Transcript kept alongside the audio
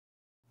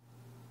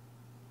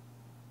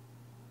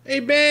Hey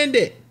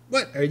Bandit,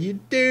 what are you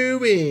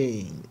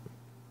doing?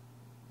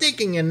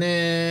 Taking a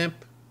nap?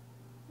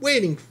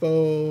 Waiting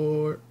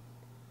for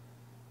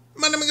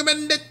Manamaga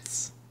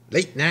Bandits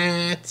late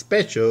night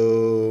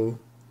special.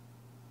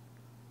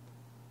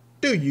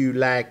 Do you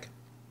like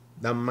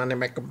the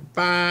Manamaga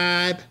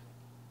vibe?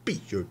 Be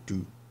sure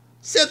to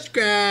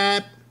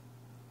subscribe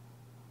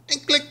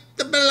and click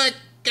the bell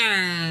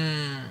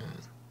icon.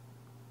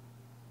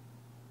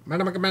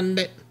 Manamaga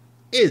Bandit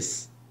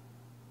is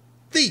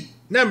the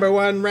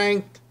 #1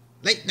 ranked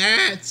late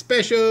night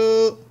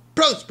special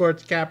pro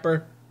sports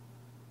capper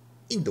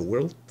in the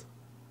world.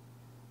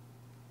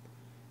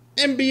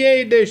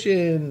 NBA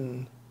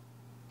edition,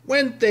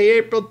 Wednesday,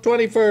 April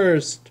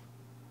 21st.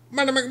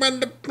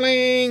 Manamaga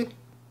playing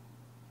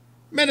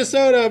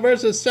Minnesota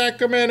versus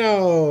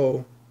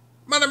Sacramento.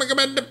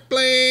 Manamaga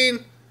playing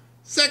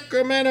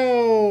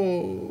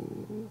Sacramento.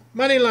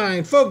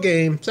 Moneyline, full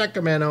game,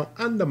 Sacramento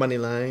on the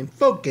moneyline,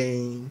 full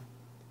game.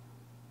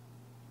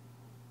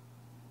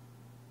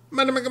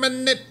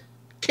 Manamaga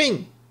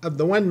king of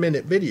the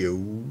 1-minute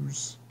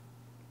videos.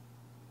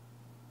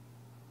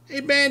 Hey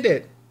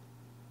Bandit,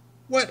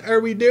 what are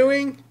we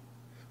doing?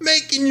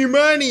 Making you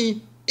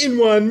money in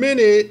 1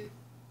 minute.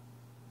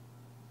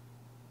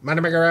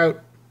 Manamaga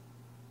out.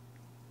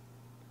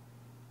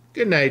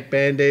 Good night,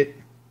 Bandit.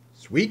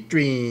 Sweet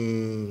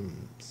dreams.